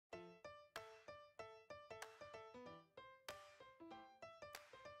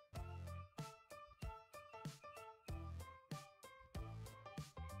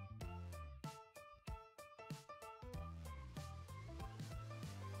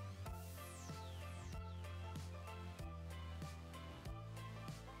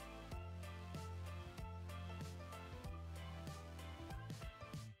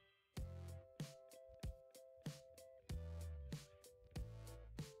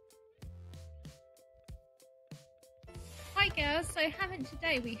Hi girls, so haven't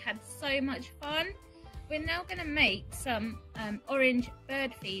today we had so much fun? We're now going to make some orange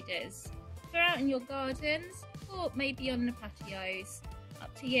bird feeders for out in your gardens or maybe on the patios,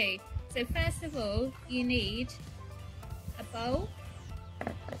 up to you. So first of all you need a bowl,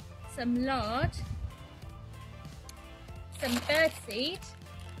 some lard, some birdseed,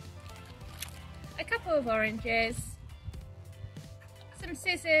 a couple of oranges, some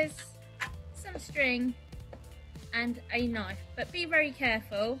scissors, some string and a knife, but be very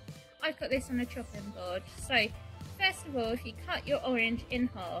careful. I've got this on a chopping board. So first of all, if you cut your orange in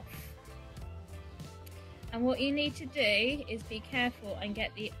half, and what you need to do is be careful and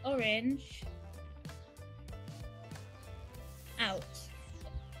get the orange out.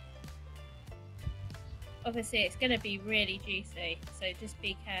 Obviously it's going to be really juicy, so just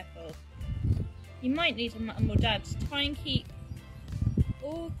be careful. You might need a mum or dad to try and keep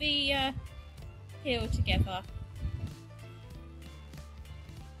all the peel together.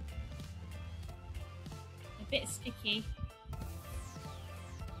 A bit sticky.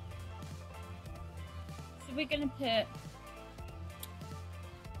 So we're going to put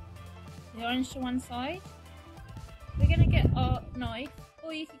the orange to one side. We're going to get our knife,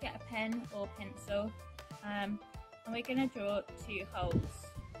 or you could get a pen or pencil, and we're going to draw 2 holes.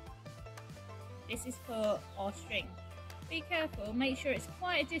 This is for our string. Be careful, make sure it's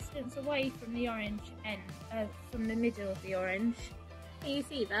quite a distance away from the orange end, from the middle of the orange. Can you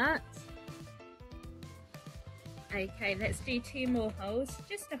see that? Okay, let's do 2 more holes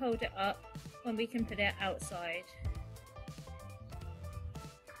just to hold it up when we can put it outside.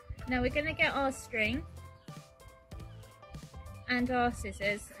 Now we're going to get our string and our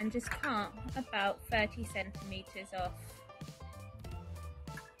scissors and just cut about 30 centimetres off.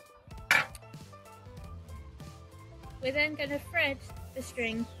 We're then going to thread the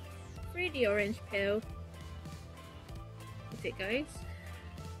string through the orange peel as it goes.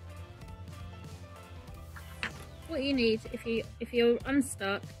 What you need, if you're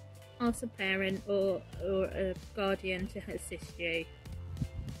unstuck, ask a parent or a guardian to assist you.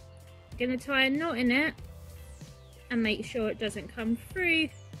 You're going to tie a knot in it and make sure it doesn't come through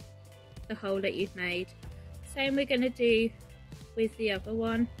the hole that you've made. Same we're going to do with the other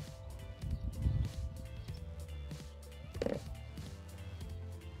one.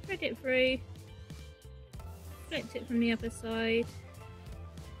 Thread it through, collect it from the other side.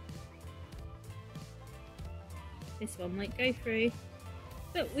 This one might go through,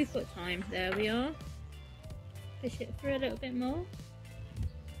 but we've got time. There we are. Push it through a little bit more.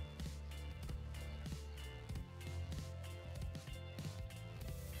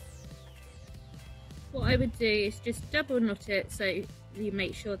 What I would do is just double knot it so you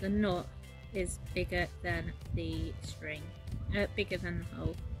make sure the knot is bigger than the string, bigger than the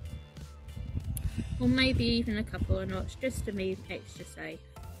hole. Or maybe even a couple of knots just to be extra safe.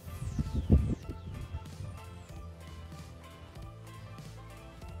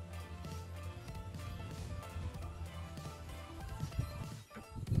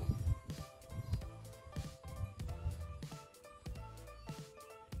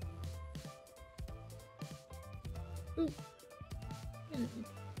 Ooh.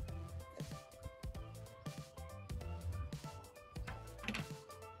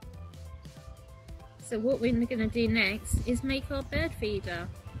 So what we're going to do next is make our bird feeder.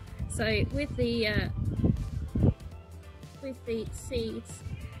 So with the seeds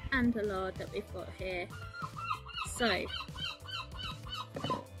and the lard that we've got here. So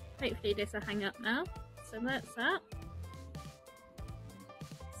hopefully this will hang up now. So that's that.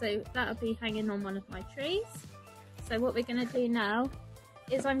 So that'll be hanging on one of my trees. So what we're going to do now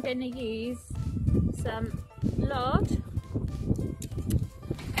is I'm going to use some lard,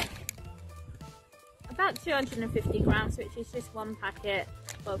 about 250 grams, which is just 1 packet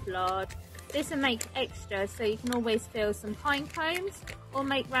of lard. This will make extra, so you can always fill some pine cones or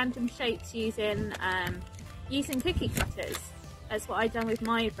make random shapes using cookie cutters. That's what I've done with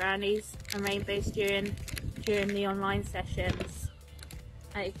my brownies and rainbows during the online sessions.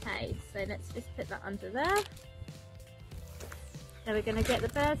 Okay, so let's just put that under there. Then we're going to get the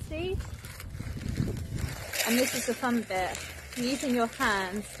birdseed, and this is the fun bit, using your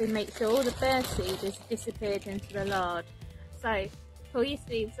hands to make sure all the birdseed has disappeared into the lard. So pull your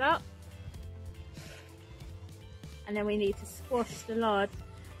sleeves up, and then we need to squash the lard.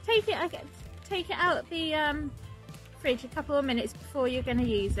 Take it out of the fridge a couple of minutes before you're going to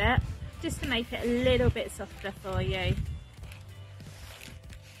use it, just to make it a little bit softer for you.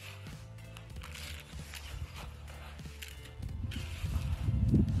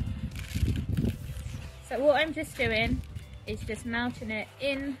 So what I'm just doing is just melting it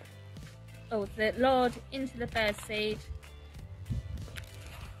in, the lard into the birdseed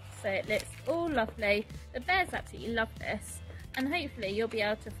so it looks all lovely. The birds absolutely love this, and hopefully you'll be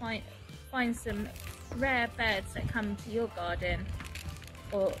able to find some rare birds that come to your garden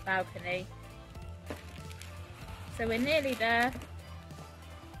or balcony. So we're nearly there.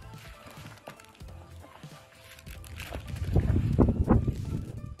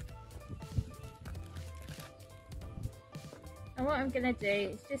 And what I'm going to do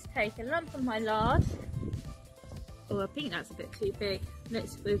is just take a lump of my lard. Oh, I think that's a bit too big.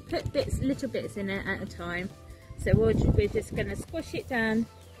 We'll put little bits in it at a time. So we're just going to squish it down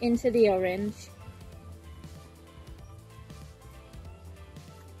into the orange.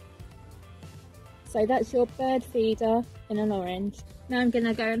 So that's your bird feeder in an orange. Now I'm going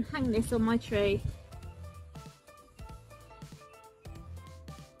to go and hang this on my tree.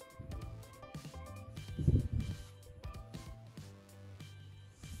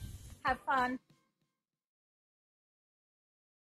 Have fun.